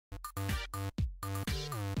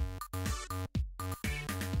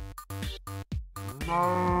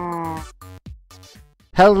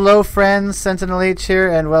Hello friends, SentinalhMC here,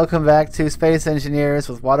 and welcome back to Space Engineers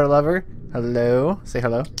with Waterlubber. Hello. Say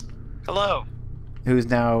hello. Hello. Who's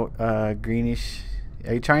now greenish.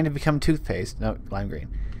 Are you trying to become toothpaste? No, lime green.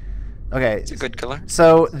 Okay. It's a good color.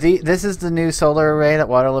 So this is the new solar array that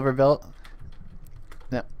Waterlubber built.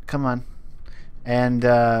 No, come on.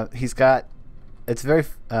 And he's got, it's very,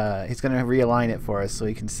 he's going to realign it for us so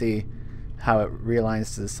you can see how it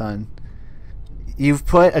realigns to the sun. You've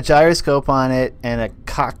put a gyroscope on it and a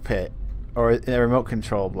cockpit, or a remote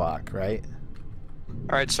control block, right?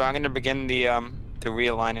 Alright, so I'm going to begin the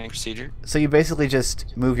realigning procedure. So you basically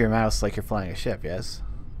just move your mouse like you're flying a ship, yes?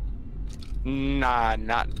 Nah,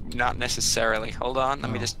 not necessarily. Hold on,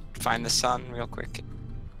 let me just find the sun real quick.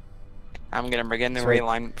 I'm going to begin the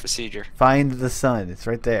realign procedure. Find the sun, it's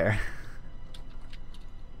right there.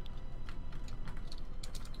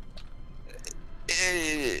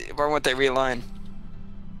 Where won't they realign?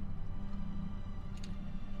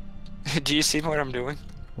 Do you see what I'm doing?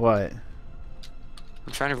 What?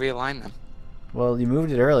 I'm trying to realign them. Well, you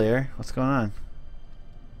moved it earlier. What's going on?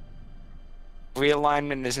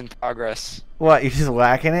 Realignment is in progress. What, you're just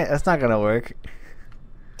whacking it? That's not gonna work.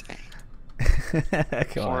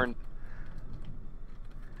 Come on.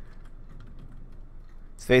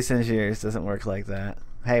 Space Engineers doesn't work like that.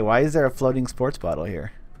 Hey, why is there a floating sports bottle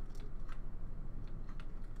here?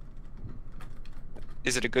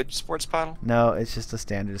 Is it a good sports bottle? No, it's just a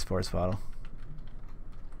standard sports bottle.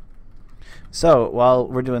 So, while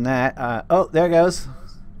we're doing that, oh, there it goes.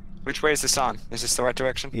 Which way is the sun? Is this the right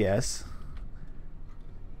direction? Yes.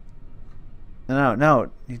 No.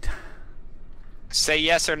 Say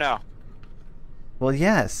yes or no. Well,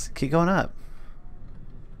 yes. Keep going up.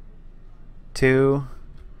 2,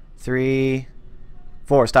 3,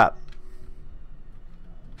 4. Stop.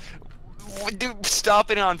 Dude, stop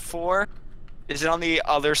it on 4. Is it on the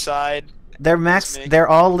other side? They're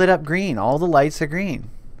all lit up green. All the lights are green.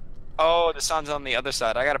 Oh, the sun's on the other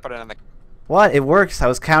side. I gotta put it on the... What? It works. I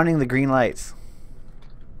was counting the green lights.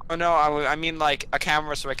 Oh no, I mean like a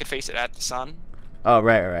camera so I could face it at the sun. Oh,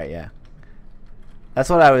 right, yeah. That's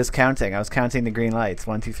what I was counting. I was counting the green lights.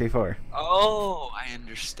 1, 2, 3, 4. Oh, I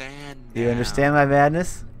understand now. You understand my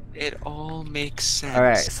madness? It all makes sense.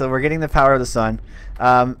 Alright, so we're getting the power of the sun.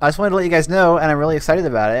 I just wanted to let you guys know, and I'm really excited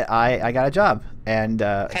about it. I got a job, and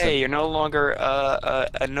hey, so you're no longer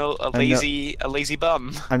a lazy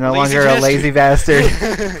bum. I'm no longer a lazy bastard.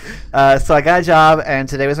 So I got a job, and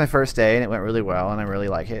today was my first day, and it went really well, and I really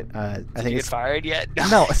like it. I Did think you it's get fired yet?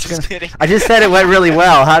 No, just kidding. I just said it went really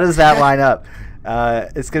well. How does that line up?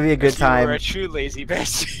 It's gonna be a good time. You're a true lazy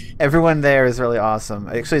bastard. Everyone there is really awesome.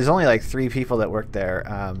 Actually, there's only like 3 people that work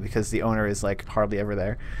there because the owner is like hardly ever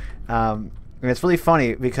there. And it's really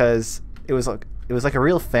funny because it was like a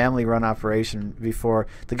real family-run operation before.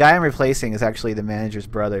 The guy I'm replacing is actually the manager's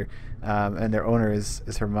brother, and their owner is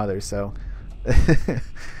her mother. So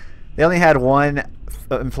they only had one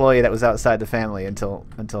employee that was outside the family until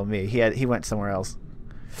me. He went somewhere else.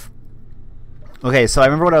 Okay, so I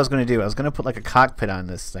remember what I was going to do. I was going to put like a cockpit on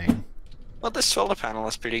this thing. Well, this solar panel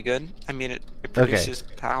is pretty good. I mean, it produces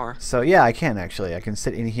power. So yeah, I can actually. I can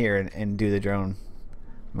sit in here and do the drone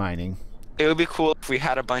mining. It would be cool if we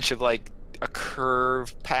had a bunch of like a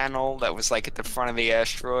curved panel that was like at the front of the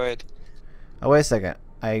asteroid. Oh, wait a second.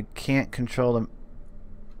 I can't control them.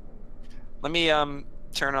 Let me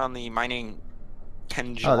turn on the mining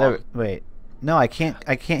pendulum. Oh, there. Wait. No, I can't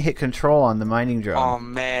hit control on the mining drone. Oh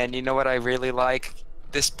man, you know what I really like?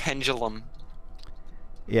 This pendulum.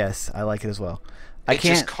 Yes, I like it as well. It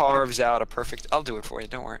just carves out a perfect... I'll do it for you,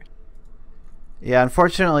 don't worry. Yeah,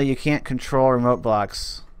 unfortunately you can't control remote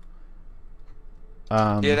blocks.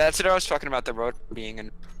 Yeah, that's what I was talking about, the road being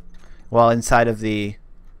in... Well, inside of the...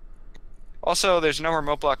 Also, there's no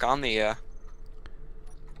remote block on the...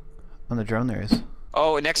 On the drone there is.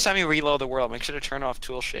 Oh, next time you reload the world, make sure to turn off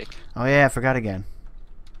tool shake. Oh yeah, I forgot again.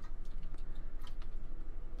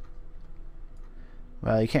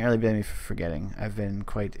 Well, you can't really blame me for forgetting. I've been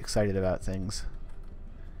quite excited about things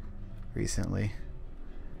recently.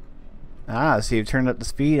 Ah, so you've turned up the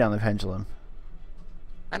speed on the pendulum.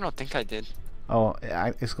 I don't think I did. Oh,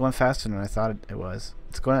 it's going faster than I thought it was.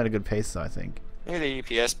 It's going at a good pace, though, I think. Maybe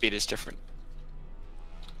the UPS speed is different.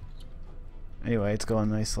 Anyway, it's going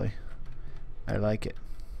nicely. I like it.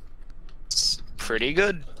 It's pretty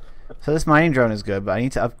good. So this mining drone is good, but I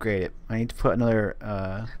need to upgrade it. I need to put another...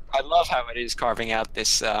 I love how it is carving out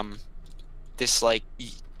this, this, like,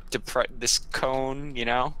 this cone, you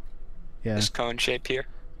know? Yeah. This cone shape here.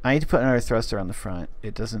 I need to put another thruster on the front.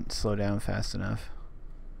 It doesn't slow down fast enough.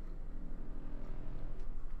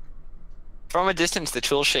 From a distance, the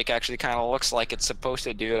tool shake actually kind of looks like it's supposed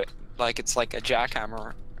to do it, like it's like a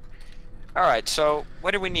jackhammer. All right, so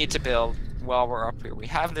what do we need to build while we're up here? We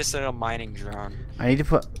have this little mining drone. I need to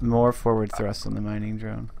put more forward thrust on the mining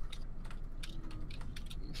drone.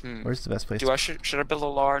 Where's the best place? Should I build a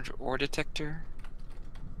large ore detector?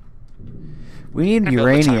 We need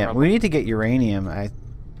uranium. We need to get uranium. I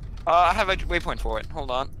have a waypoint for it.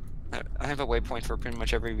 Hold on. I have a waypoint for pretty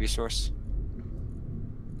much every resource.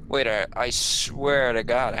 Wait, I swear to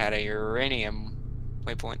God, I had a uranium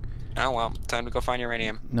waypoint. Oh well, time to go find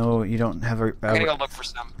uranium. No, you don't have a. I'm gonna go look for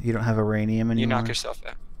some. You don't have uranium anymore. You knock yourself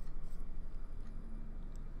out.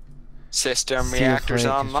 System reactors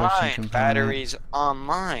online. Batteries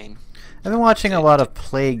online. I've been watching a lot of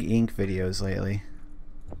Plague Inc. videos lately.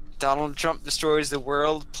 Donald Trump destroys the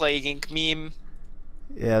world. Plague Inc. meme.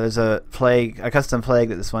 Yeah, there's a custom plague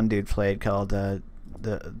that this one dude played called the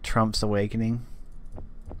Trump's Awakening.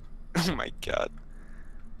 Oh my God.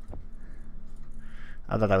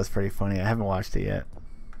 I thought that was pretty funny. I haven't watched it yet.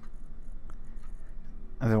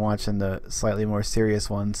 I've been watching the slightly more serious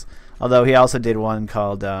ones. Although he also did one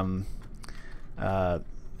called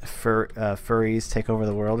Furries Take Over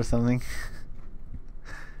the World or something.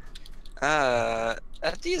 That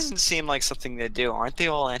doesn't seem like something they do. Aren't they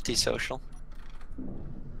all antisocial?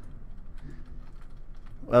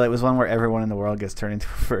 Well, it was one where everyone in the world gets turned into a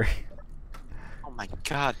furry. Oh my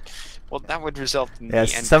God. Well, that would result in yeah,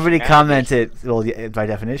 the end somebody of humanity. commented, well, by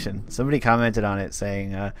definition, somebody commented on it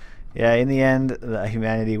saying, yeah, in the end,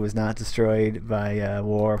 humanity was not destroyed by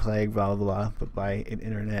war, plague, blah, blah, blah, but by a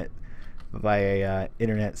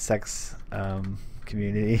internet sex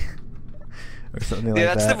community or something like that.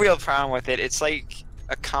 Yeah, that's the real problem with it. It's like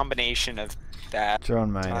a combination of that.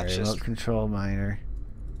 Drone miner, remote control miner.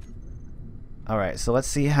 Alright, so let's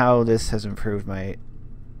see how this has improved my...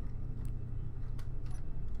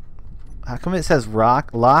 How come it says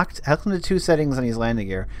locked? How come the two settings on his landing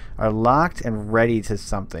gear are locked and ready to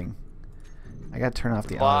something? I gotta turn off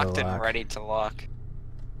the auto lock. Locked and ready to lock.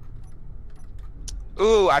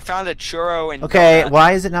 Ooh, I found a churro and okay, donut.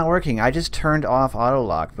 Why is it not working? I just turned off auto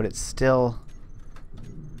lock, but it's still...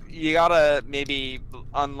 You gotta maybe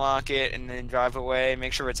unlock it and then drive away,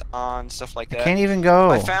 make sure it's on, stuff like that. I can't even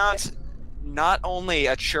go. I found not only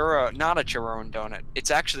a churro, not a churro and donut. It's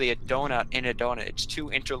actually a donut in a donut. It's two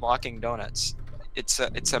interlocking donuts. It's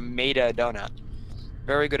a meta donut.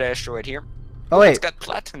 Very good asteroid here. Oh wait, it's got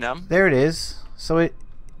platinum. There it is. So it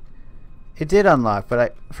did unlock,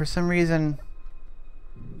 but for some reason,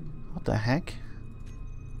 what the heck?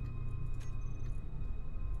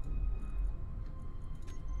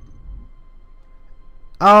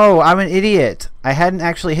 Oh, I'm an idiot. I hadn't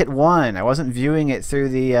actually hit 1. I wasn't viewing it through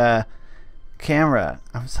the camera.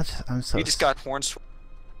 I'm so. You just got hornswoggled.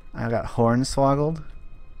 I got hornswoggled?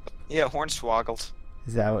 Yeah, hornswoggled.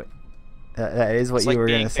 Is that what? That is what it's you like were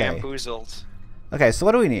being gonna say. Bamboozled. Okay, so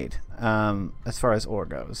what do we need? As far as ore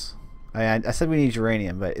goes, I said we need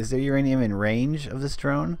uranium, but is there uranium in range of this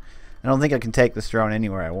drone? I don't think I can take this drone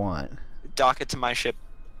anywhere I want. Dock it to my ship.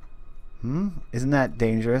 Isn't that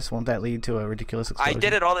dangerous? Won't that lead to a ridiculous explosion? I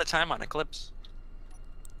did it all the time on Eclipse.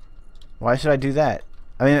 Why should I do that?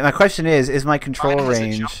 I mean, my question is my control Mine has a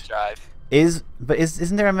range jump drive.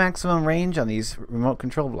 isn't there a maximum range on these remote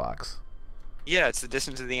control blocks? Yeah, it's the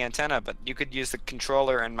distance of the antenna, but you could use the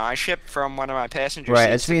controller in my ship from one of my passenger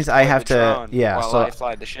right, seats. Right, it means I have to, while so I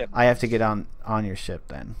fly the ship. I have to get on your ship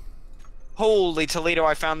then. Holy Toledo!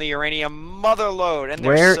 I found the uranium mother load, and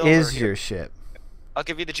where there's is your ship? I'll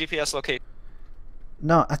give you the GPS location.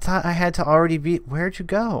 No, I thought I had to already be. Where'd you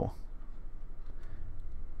go?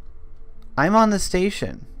 I'm on the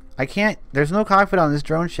station. I can't. There's no cockpit on this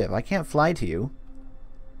drone ship. I can't fly to you.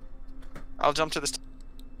 I'll jump to this.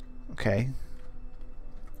 Okay.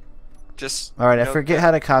 Just. All right. I forget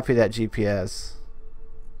how to copy that GPS.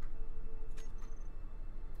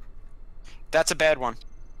 That's a bad one.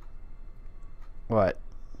 What?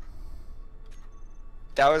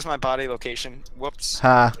 That was my body location. Whoops.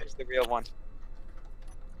 Ha. Here's the real one.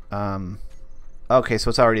 Okay, so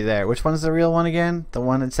it's already there. Which one's the real one again? The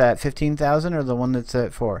one that's at 15,000 or the one that's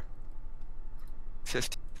at 4?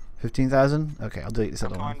 15,000? Okay, I'll delete this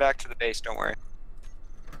other one. I'm going back to the base, don't worry.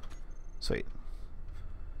 Sweet.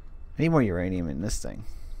 I need more uranium in this thing.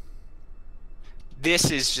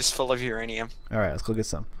 This is just full of uranium. Alright, let's go get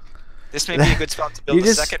some. This may be a good spot to build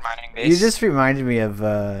a second mining base. You just reminded me of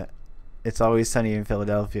It's Always Sunny in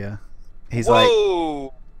Philadelphia. He's Whoa!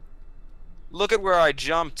 like... Look at where I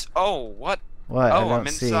jumped. Oh, what? What? Oh, I'm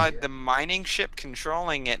inside the mining ship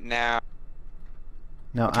controlling it now.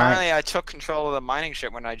 No, apparently I took control of the mining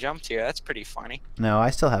ship when I jumped here. That's pretty funny. No, I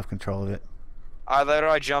still have control of it. I thought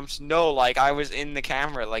I jumped. No, like I was in the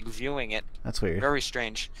camera, like viewing it. That's weird. Very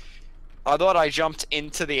strange. I thought I jumped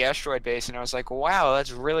into the asteroid base, and I was like, wow,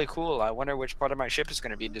 that's really cool. I wonder which part of my ship is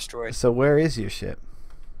going to be destroyed. So where is your ship?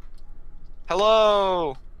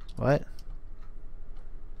 Hello! What?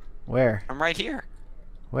 Where? I'm right here.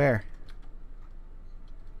 Where?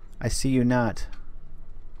 I see you not.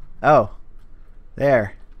 Oh.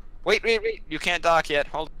 There. Wait. You can't dock yet.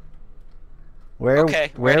 Hold on. Where?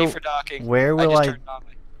 Okay, where, ready for docking. Where will just I? turned on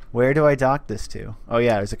my- Where do I dock this to? Oh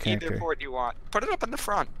yeah, there's a Either connector. port you want. Put it up in the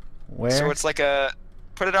front. Where? So it's like a...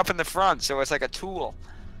 Put it up in the front, so it's like a tool.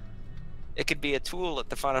 It could be a tool at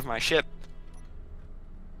the front of my ship.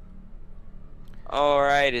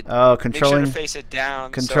 Alright, Oh, make sure controlling. to face it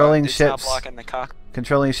down controlling so it's ships. not blocking the cock.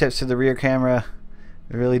 Controlling ships to the rear camera.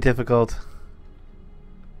 Really difficult.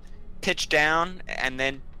 Pitch down, and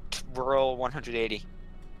then roll 180.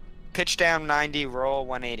 Pitch down 90, roll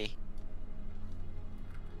 180.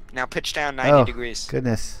 Now pitch down 90 degrees.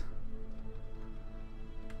 Goodness.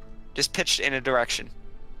 Just pitch in a direction.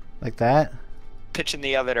 Like that? Pitch in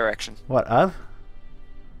the other direction. What, up?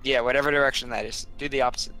 Yeah, whatever direction that is. Do the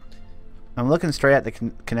opposite. I'm looking straight at the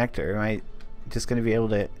connector. Am I just going to be able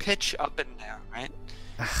to... Pitch up and down, right?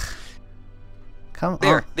 Come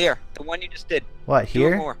There, on. there. The one you just did. What, Do it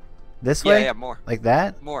here? more. This Yeah, way? yeah, more. Like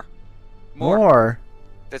that? More. More?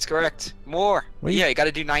 That's correct. More. What are you- Yeah, you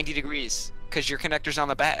gotta do 90 degrees. Because your connector's on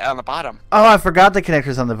the bottom. Oh, I forgot the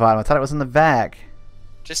connector's on the bottom. I thought it was on the back.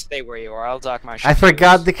 Just stay where you are. I'll dock my ship. I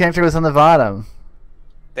forgot the connector was on the bottom.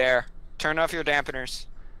 There. Turn off your dampeners.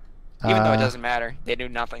 Even though it doesn't matter. They do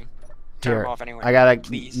nothing. Turn Here, them off anyway. I gotta...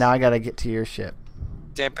 Please. Now I gotta get to your ship.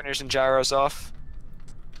 Dampeners and gyros off.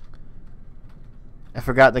 I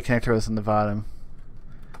forgot the connector was on the bottom.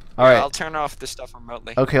 Yeah, Alright. I'll turn off this stuff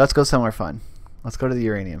remotely. Okay, let's go somewhere fun. Let's go to the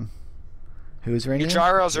Uranium. Who's Your Uranium?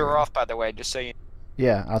 gyros are off, by the way, just so you...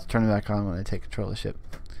 Yeah, I'll turn them back on when I take control of the ship.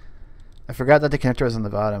 I forgot that the connector was on the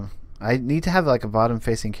bottom. I need to have like a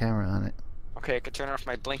bottom-facing camera on it. Okay, I can turn off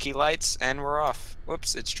my blinky lights, and we're off.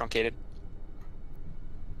 Whoops, it's truncated.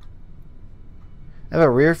 I have a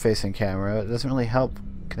rear-facing camera. It doesn't really help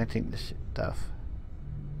connecting the stuff.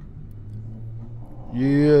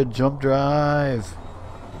 Yeah, jump drive.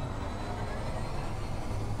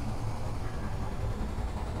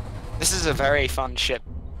 This is a very fun ship.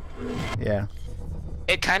 Yeah.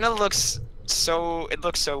 It kind of looks so... It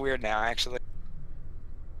looks so weird now, actually.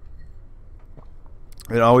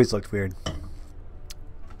 It always looked weird.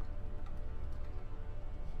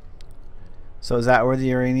 So is that where the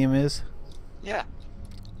Uranium is? Yeah.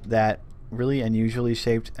 That really unusually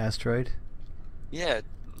shaped asteroid? Yeah,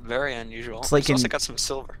 very unusual. It's like It's also in- got some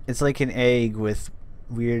silver. It's like an egg with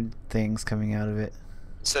weird things coming out of it.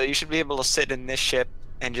 So you should be able to sit in this ship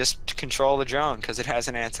and just control the drone, because it has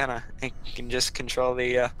an antenna. And you can just control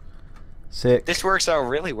the... Sick. This works out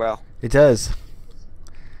really well. It does.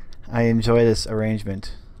 I enjoy this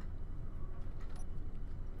arrangement.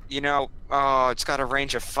 You know, oh, it's got a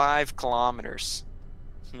range of 5 kilometers.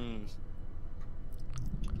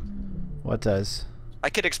 What does? I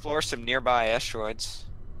could explore some nearby asteroids.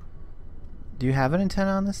 Do you have an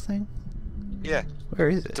antenna on this thing? Yeah. Where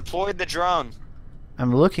is it? Deployed the drone.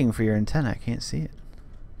 I'm looking for your antenna. I can't see it.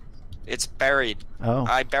 It's buried. Oh.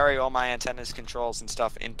 I bury all my antennas, controls, and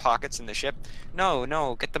stuff in pockets in the ship.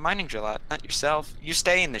 No, get the mining drill out. Not yourself. You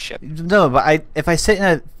stay in the ship. No, but if I sit in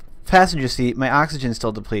a passenger seat, my oxygen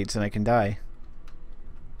still depletes and I can die.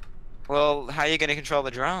 Well, how are you going to control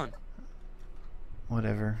the drone?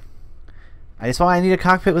 Whatever. That's why I need a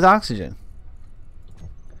cockpit with oxygen.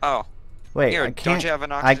 Oh. Wait, Here, I can't. don't you have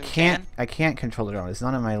an oxygen can? I can't control the drone. It's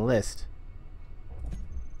not on my list.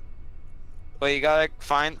 Well, you gotta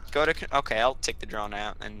go to... Okay, I'll take the drone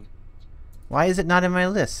out and... Why is it not in my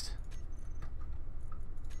list?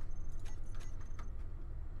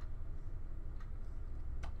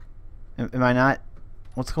 Am I not?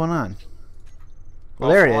 What's going on? Well,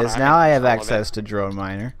 there it is. Now I have access to Drone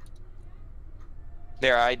Miner.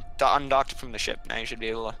 There, I undocked it from the ship. Now you should be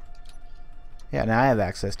able to... Yeah, now I have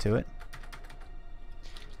access to it.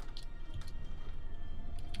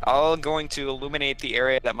 I'm going to illuminate the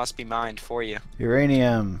area that must be mined for you.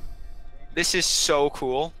 Uranium. This is so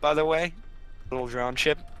cool, by the way. Little drone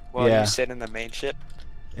ship while Yeah. you sit in the main ship.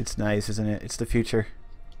 It's nice, isn't it? It's the future.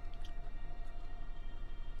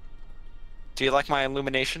 Do you like my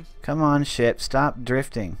illumination? Come on, ship. Stop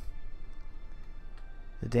drifting.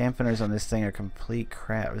 The dampeners on this thing are complete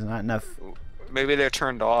crap. There's not enough... Maybe they're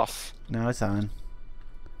turned off. No, it's on.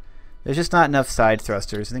 There's just not enough side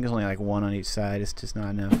thrusters. I think there's only like one on each side. It's just not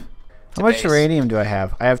enough. How much uranium do I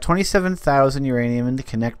have? I have 27,000 uranium in the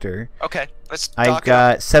connector. Okay, let's I've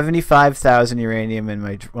got 75,000 uranium in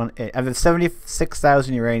my... I have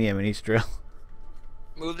 76,000 uranium in each drill.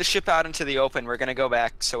 Move the ship out into the open. We're gonna go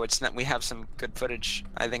back, so it's not. We have some good footage.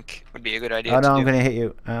 I think would be a good idea. Oh no, I'm gonna hit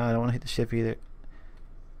you. I don't want to hit the ship either.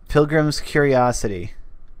 Pilgrim's Curiosity.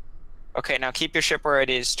 Okay, now keep your ship where it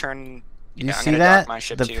is. Turn. You see that?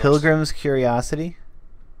 The Pilgrim's Curiosity.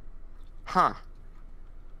 Huh.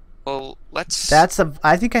 Well, let's. That's a.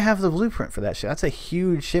 I think I have the blueprint for that ship. That's a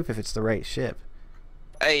huge ship if it's the right ship.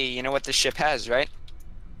 Hey, you know what this ship has, right?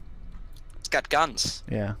 It's got guns.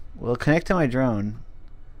 Yeah. Well, connect to my drone.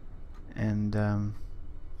 And I'm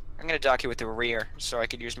gonna dock you with the rear so I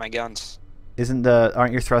could use my guns.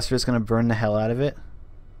 Aren't your thrusters gonna burn the hell out of it?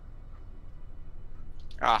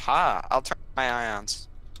 Aha! I'll turn my ions.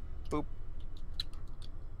 Boop.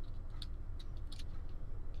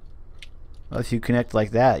 Well, if you connect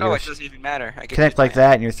like that, oh, it doesn't even matter. I connect like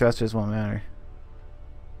that, and your thrusters won't matter.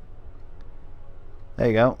 There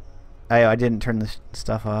you go. I didn't turn the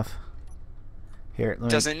stuff off. Here, let me.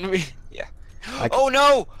 Doesn't yeah. Oh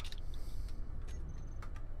no!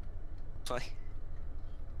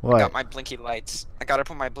 What? I got my blinky lights. I gotta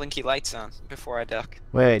put my blinky lights on before I dock.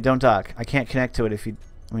 Wait, don't dock. I can't connect to it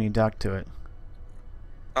when you dock to it.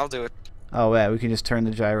 I'll do it. Oh yeah, we can just turn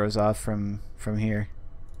the gyros off from here.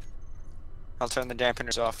 I'll turn the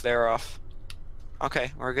dampeners off. They're off.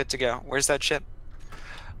 Okay, we're good to go. Where's that ship?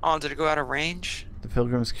 Oh, did it go out of range? The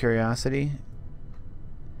Pilgrim's Curiosity?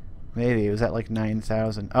 Maybe. It was at like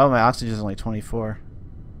 9,000. Oh, my oxygen's only 24.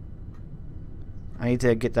 I need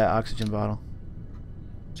to get that oxygen bottle.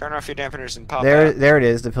 Turn off your dampeners and pop out. There it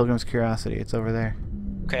is, the Pilgrim's Curiosity. It's over there.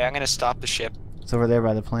 Okay, I'm gonna stop the ship. It's over there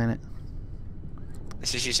by the planet.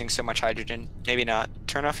 This is using so much hydrogen. Maybe not.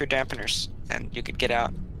 Turn off your dampeners, and you could get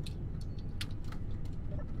out.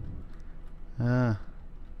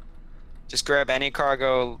 Just grab any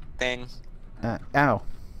cargo thing. Ow.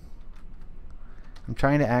 I'm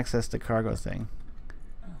trying to access the cargo thing.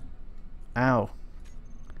 Ow.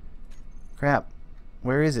 Crap.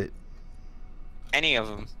 Where is it? Any of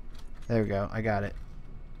them. There we go. I got it.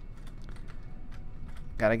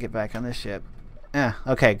 Gotta get back on this ship.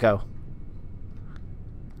 Okay, go.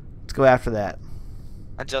 Let's go after that.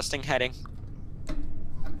 Adjusting heading.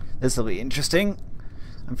 This will be interesting.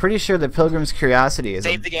 I'm pretty sure the Pilgrim's Curiosity is.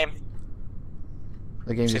 Save the game.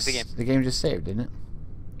 The game just saved, didn't it?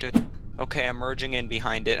 Good. Okay, I'm merging in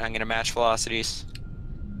behind it. I'm gonna match velocities.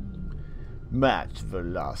 Match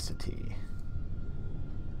velocity.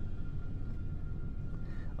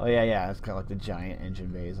 Oh yeah, it's got like the giant engine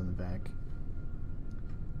bays on the back.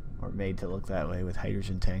 Or made to look that way with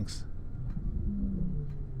hydrogen tanks.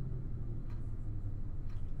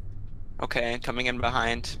 Okay, coming in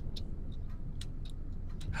behind.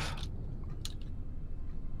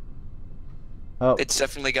 Oh, it's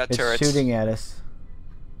definitely got it's turrets. Shooting at us.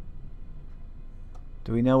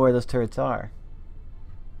 Do we know where those turrets are?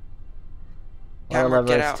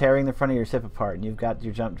 Waterlubber is tearing the front of your ship apart, and you've got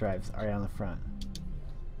your jump drives right on the front.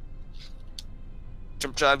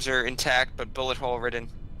 Jump drives are intact, but bullet hole ridden.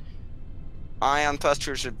 Ion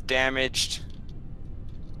thrusters are damaged.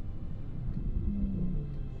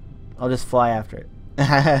 I'll just fly after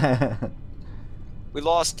it. We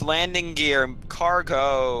lost landing gear,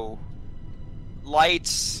 cargo,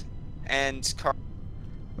 lights, and car.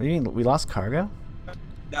 What do you mean? We lost cargo?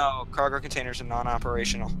 No, cargo containers are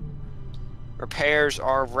non-operational. Repairs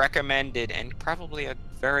are recommended and probably a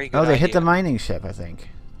very good idea. Oh, they hit the mining ship, I think.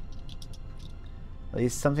 At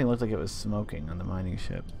least something looked like it was smoking on the mining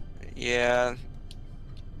ship. Yeah.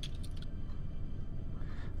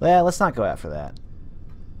 Yeah, let's not go after that.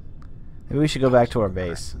 Maybe we should go back to our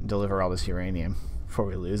base and deliver all this uranium before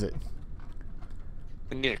we lose it.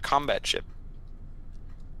 We need a combat ship.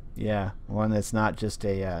 Yeah, one that's not just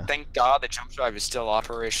a... Thank God the jump drive is still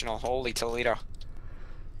operational. Holy Toledo.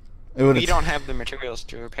 We don't have the materials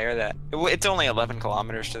to repair that. It's only 11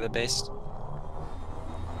 kilometers to the base.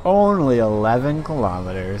 Only 11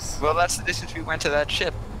 kilometers. Well, that's the distance we went to that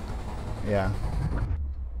ship. Yeah.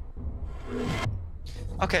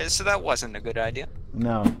 Okay, so that wasn't a good idea.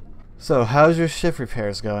 No. So, how's your ship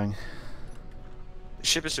repairs going? The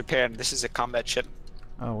ship is repaired. This is a combat ship.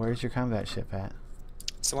 Oh, where's your combat ship at?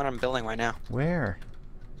 It's the one I'm building right now. Where?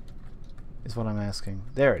 Is what I'm asking.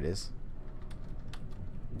 There it is.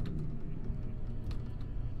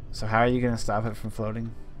 So how are you going to stop it from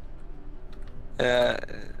floating?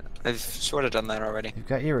 I've sort of done that already. You've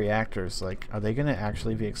got your reactors. Like, are they going to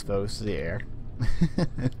actually be exposed to the air?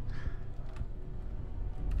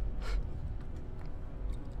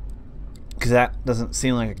 Because that doesn't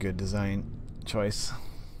seem like a good design choice.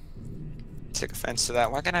 Take offense to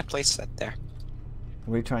that. Why can't I place that there?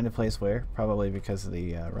 Were you trying to place where? Probably because of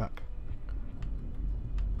the rock.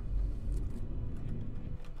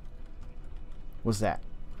 What's that?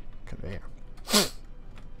 Conveyor.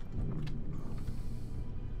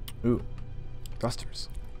 Ooh. Thrusters.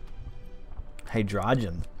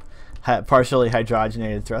 Hydrogen. Partially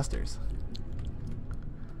hydrogenated thrusters.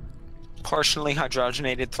 Partially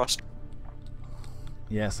hydrogenated thrust.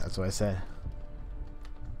 Yes, that's what I said.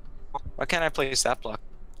 Why can't I place that block?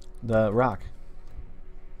 The rock.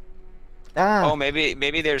 Ah! Oh,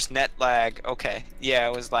 maybe there's net lag. Okay. Yeah,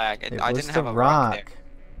 it was lag. It I was didn't the have a rock there. rock.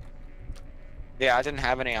 Yeah, I didn't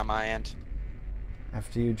have any on my end.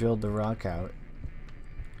 After you drilled the rock out,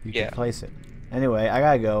 you Yeah. can place it. Anyway, I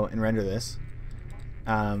gotta go and render this.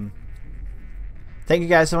 Thank you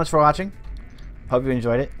guys so much for watching. Hope you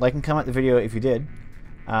enjoyed it. Like and comment the video if you did.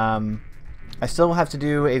 I still have to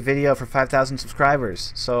do a video for 5,000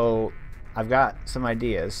 subscribers, so I've got some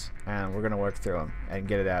ideas, and we're gonna work through them and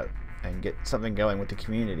get it out and get something going with the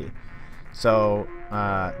community. So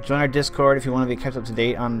join our Discord if you want to be kept up to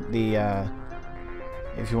date on the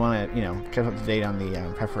if you want to, you know, keep up to date on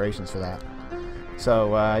the preparations for that.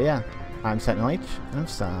 So yeah, I'm Sentinel H, and I'm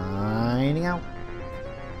signing out.